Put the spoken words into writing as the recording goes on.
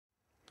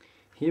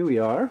here we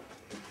are.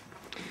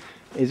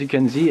 As you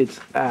can see, it's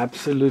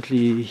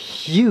absolutely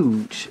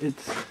huge.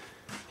 It's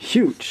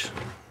huge.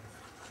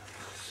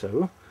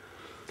 So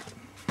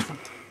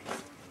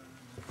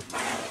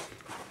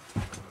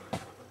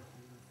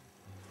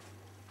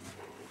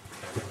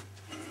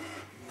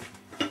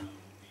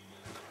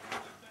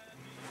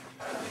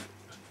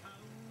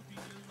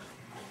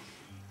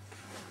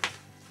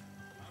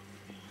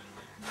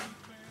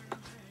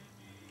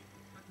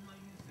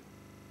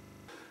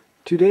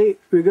today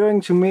we're going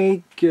to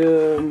make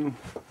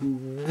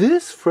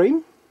this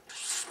frame.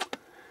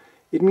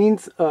 It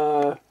means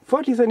a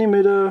 40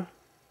 centimeter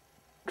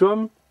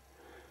drum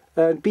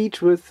and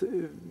bead with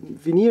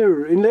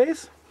veneer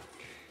inlays.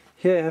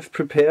 Here I have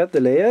prepared the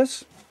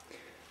layers.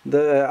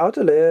 The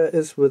outer layer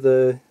is with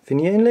a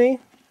veneer inlay.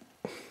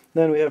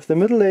 Then we have the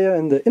middle layer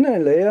and the inner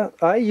layer.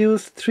 I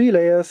use 3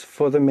 layers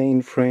for the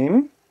main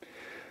frame.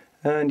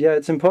 And yeah,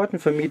 it's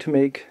important for me to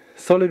make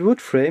solid wood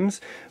frames,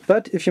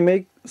 but if you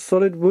make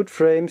solid wood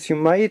frames you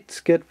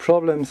might get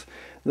problems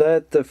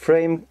that the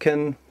frame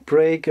can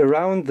break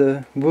around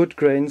the wood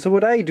grain. So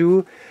what I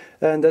do,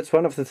 and that's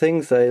one of the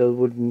things I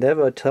would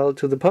never tell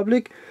to the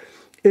public,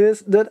 is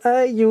that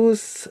I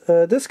use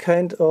this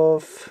kind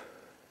of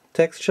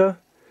texture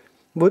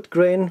wood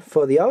grain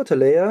for the outer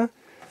layer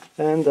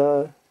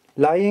and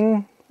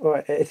lying,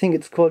 or I think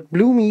it's called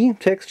bloomy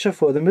texture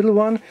for the middle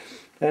one,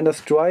 and a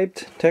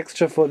striped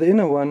texture for the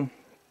inner one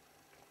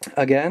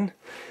again.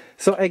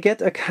 So I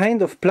get a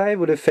kind of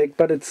plywood effect,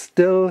 but it's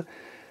still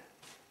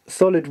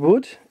solid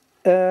wood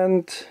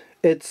and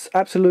it's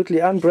absolutely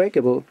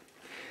unbreakable.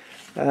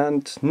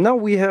 And now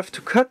we have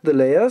to cut the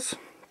layers,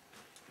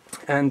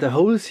 and the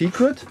whole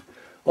secret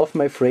of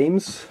my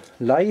frames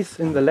lies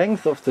in the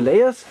length of the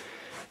layers.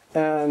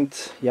 And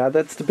yeah,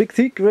 that's the big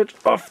secret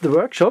of the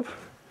workshop.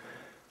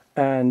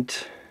 And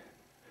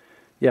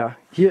yeah,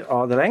 here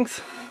are the lengths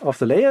of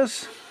the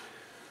layers.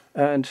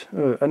 And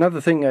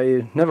another thing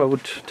I never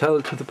would tell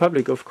to the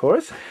public, of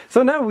course.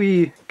 So now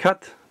we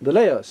cut the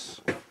layers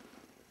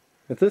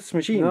with this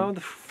machine. Now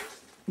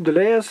the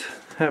layers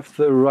have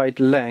the right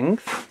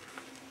length.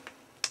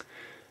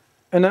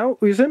 And now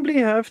we simply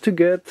have to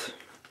get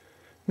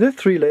the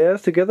 3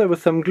 layers together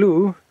with some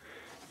glue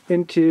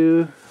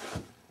into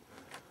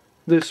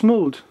this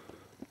mold.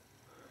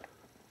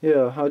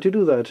 Yeah, how to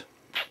do that?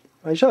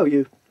 I show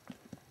you.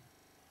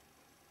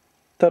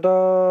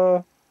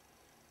 Ta-da!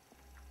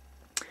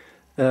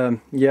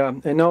 Yeah,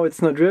 I know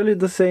it's not really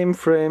the same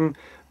frame,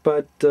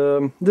 but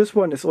this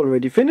one is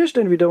already finished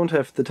and we don't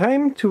have the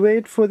time to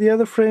wait for the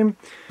other frame.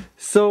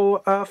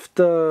 So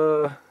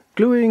after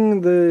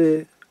gluing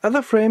the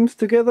other frames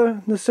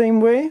together the same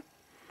way,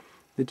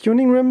 the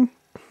tuning rim,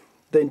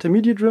 the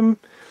intermediate rim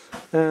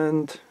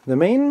and the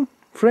main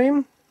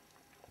frame,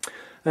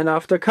 and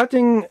after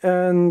cutting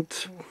and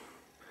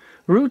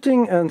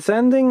routing and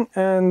sanding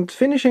and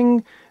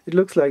finishing, it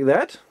looks like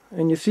that.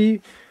 And you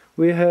see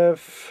we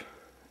have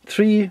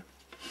 3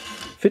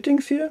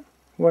 fittings here.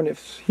 One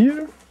is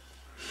here,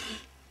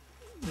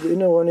 the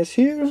inner one is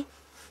here,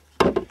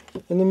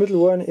 and the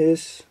middle one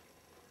is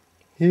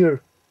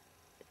here.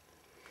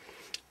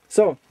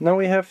 So now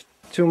we have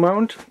to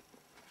mount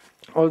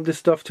all this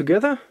stuff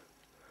together.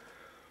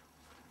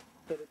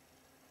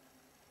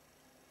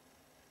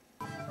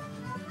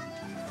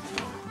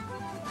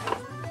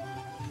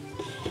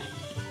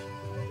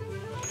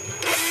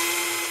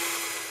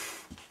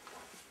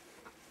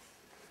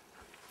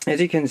 As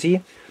you can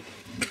see,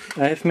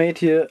 I have made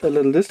here a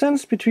little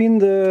distance between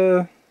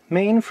the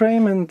main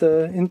frame and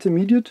the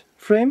intermediate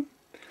frame.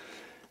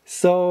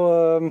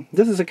 So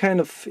this is a kind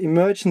of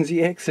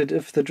emergency exit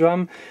if the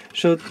drum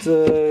should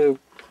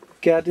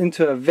get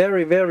into a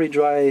very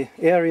dry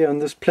area on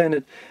this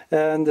planet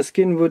and the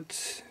skin would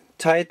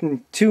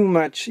tighten too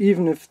much,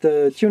 even if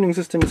the tuning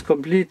system is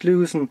completely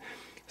loosened.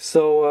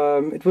 So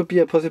it would be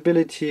a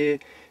possibility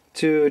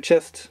to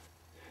just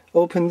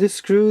open these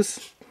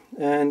screws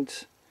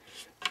and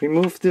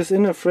remove this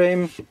inner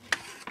frame,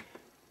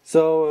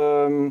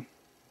 so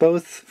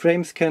both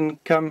frames can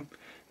come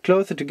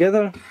closer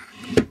together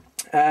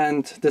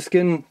and the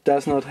skin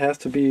does not have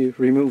to be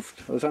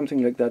removed or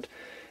something like that.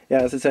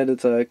 Yeah, as I said,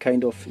 it's a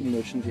kind of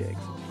emergency exit.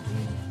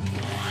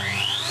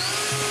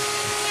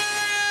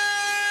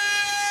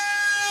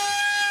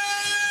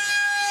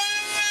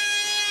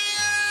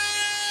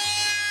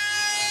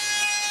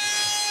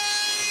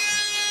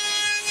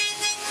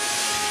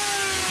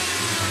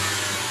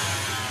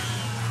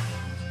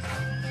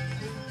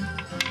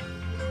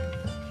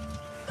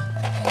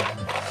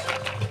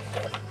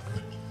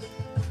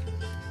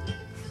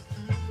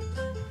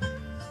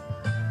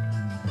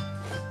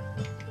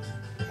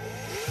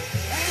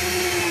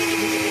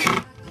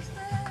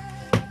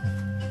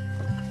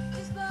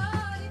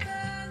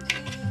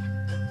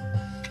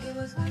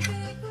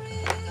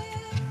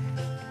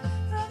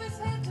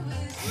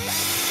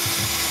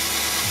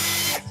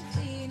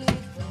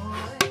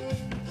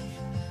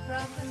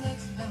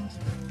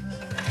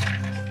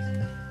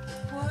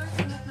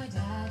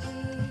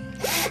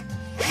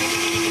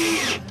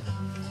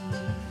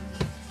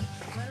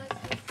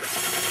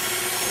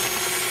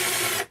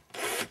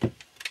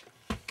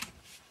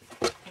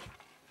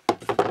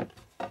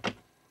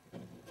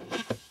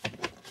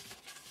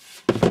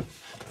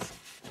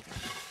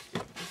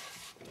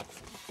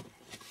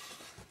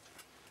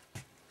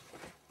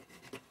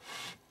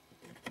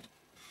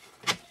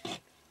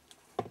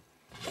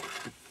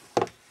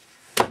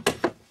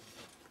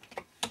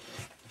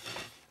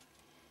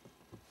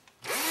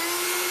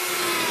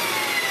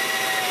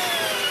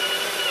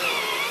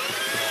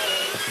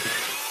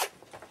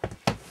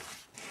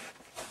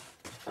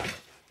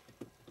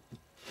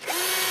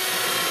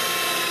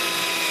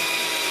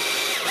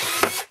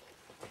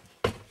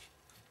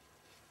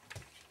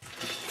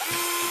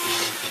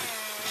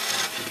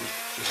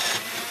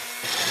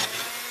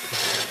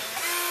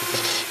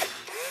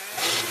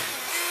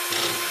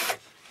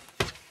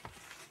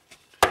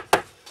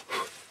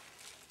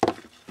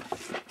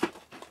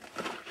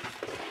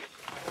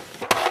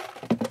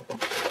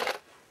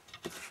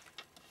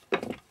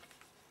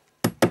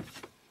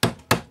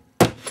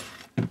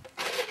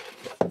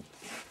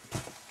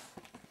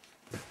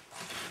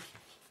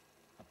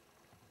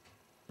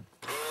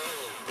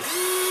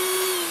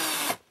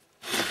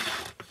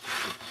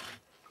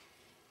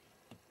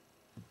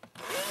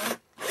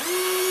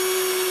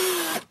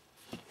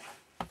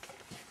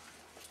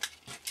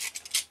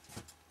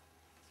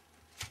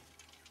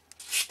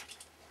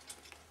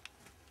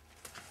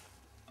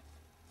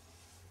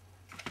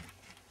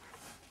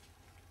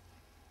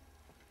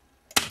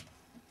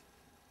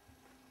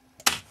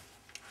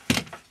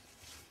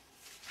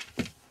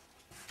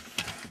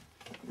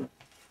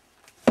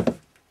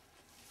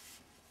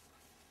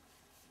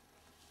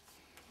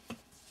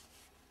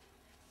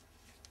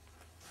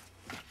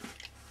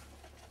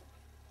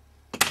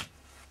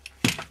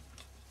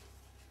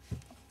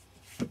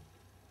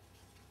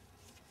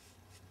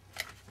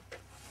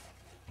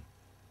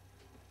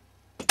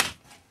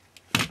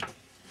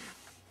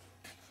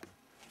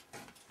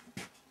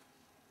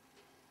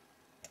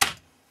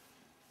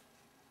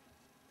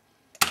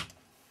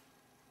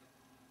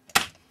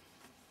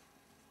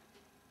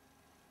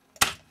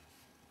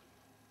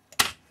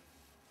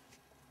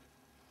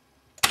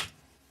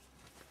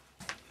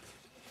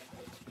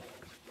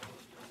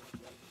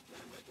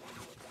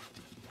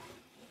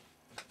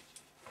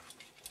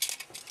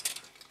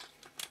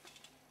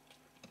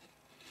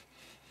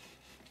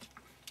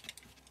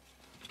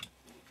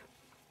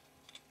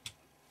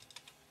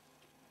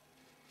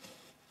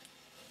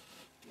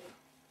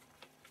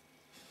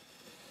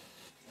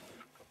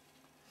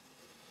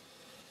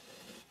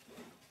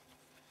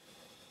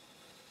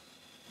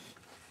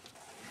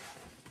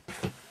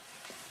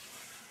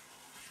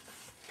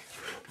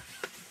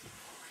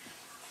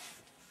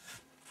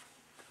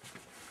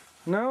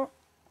 Now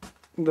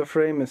the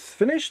frame is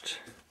finished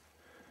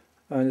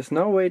and is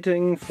now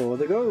waiting for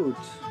the goat.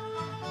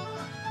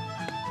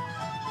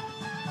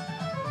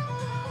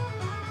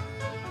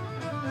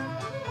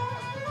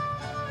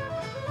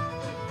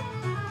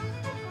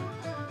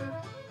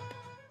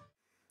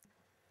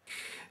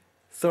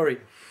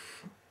 Sorry.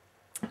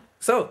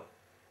 So,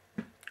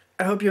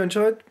 I hope you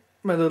enjoyed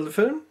my little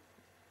film,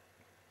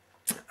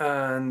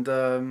 and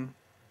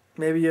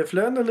maybe you've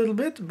learned a little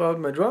bit about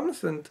my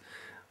drums and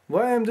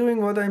why I'm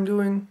doing what I'm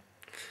doing,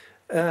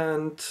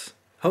 and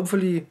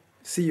hopefully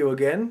see you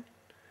again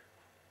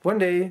one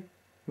day,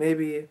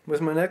 maybe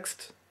with my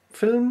next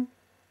film,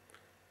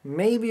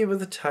 maybe with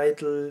the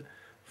title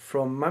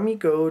From Mummy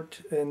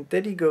Goat and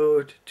Daddy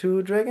Goat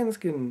to Dragon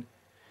Skin.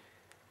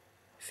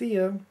 See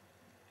ya!